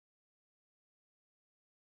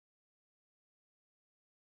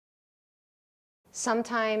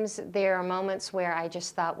Sometimes there are moments where I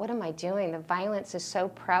just thought, what am I doing? The violence is so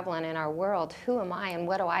prevalent in our world. Who am I and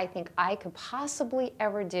what do I think I could possibly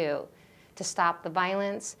ever do to stop the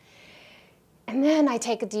violence? And then I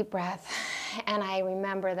take a deep breath and I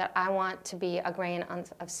remember that I want to be a grain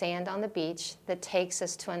of sand on the beach that takes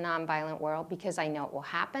us to a nonviolent world, because I know it will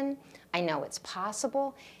happen, I know it's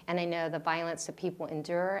possible, and I know the violence that people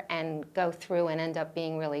endure and go through and end up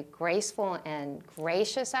being really graceful and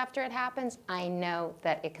gracious after it happens. I know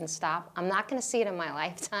that it can stop. I'm not going to see it in my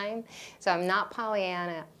lifetime, so I'm not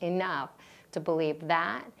Pollyanna enough to believe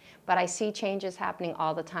that, but I see changes happening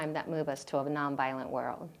all the time that move us to a nonviolent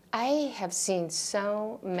world. I have seen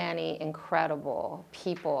so many incredible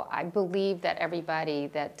people. I believe that everybody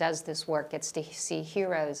that does this work gets to see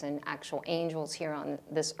heroes and actual angels here on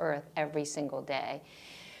this earth every single day.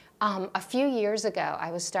 A few years ago,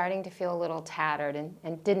 I was starting to feel a little tattered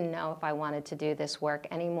and didn't know if I wanted to do this work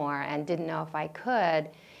anymore and didn't know if I could,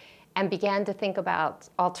 and began to think about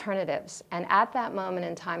alternatives. And at that moment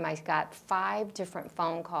in time, I got 5 different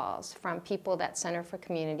phone calls from people that Center for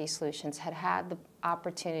Community Solutions had had the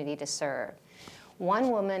opportunity to serve. One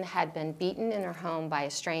woman had been beaten in her home by a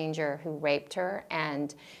stranger who raped her,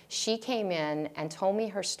 and she came in and told me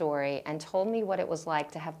her story and told me what it was like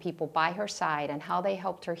to have people by her side and how they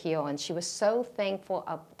helped her heal. And she was so thankful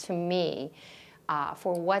to me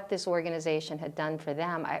for what this organization had done for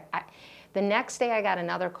them. The next day I got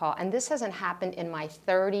another call, and this hasn't happened in my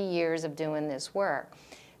 30 years of doing this work.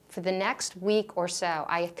 For the next week or so,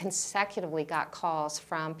 I consecutively got calls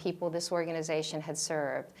from people this organization had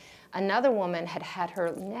served. Another woman had had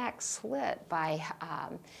her neck slit by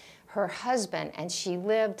her husband, and she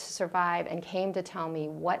lived to survive and came to tell me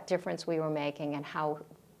what difference we were making and how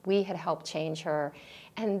we had helped change her.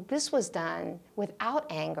 And this was done without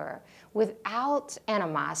anger, without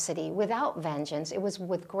animosity, without vengeance. It was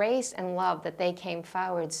with grace and love that they came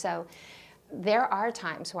forward. So there are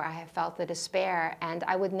times where I have felt the despair, and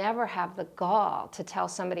I would never have the gall to tell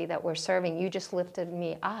somebody that we're serving, you just lifted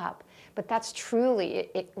me up. But that's truly,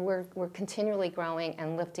 we're continually growing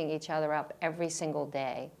and lifting each other up every single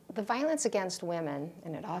day. The violence against women,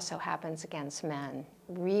 and it also happens against men,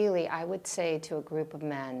 really, I would say to a group of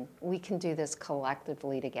men, we can do this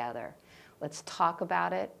collectively together. Let's talk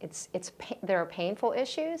about it. There are painful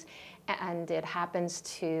issues, and it happens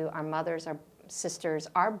to our mothers, our sisters,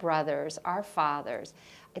 our brothers, our fathers.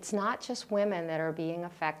 It's not just women that are being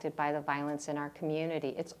affected by the violence in our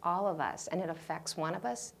community. It's all of us, and it affects one of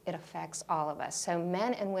us, it affects all of us. So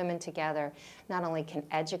men and women together not only can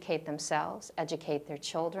educate themselves, educate their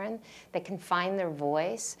children, they can find their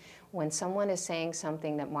voice. When someone is saying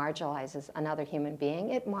something that marginalizes another human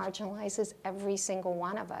being, it marginalizes every single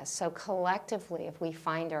one of us. So collectively, if we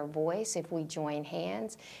find our voice, if we join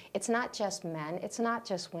hands, it's not just men, it's not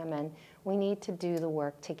just women. We need to do the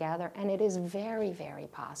work together, and it is very, very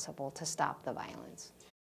possible to stop the violence.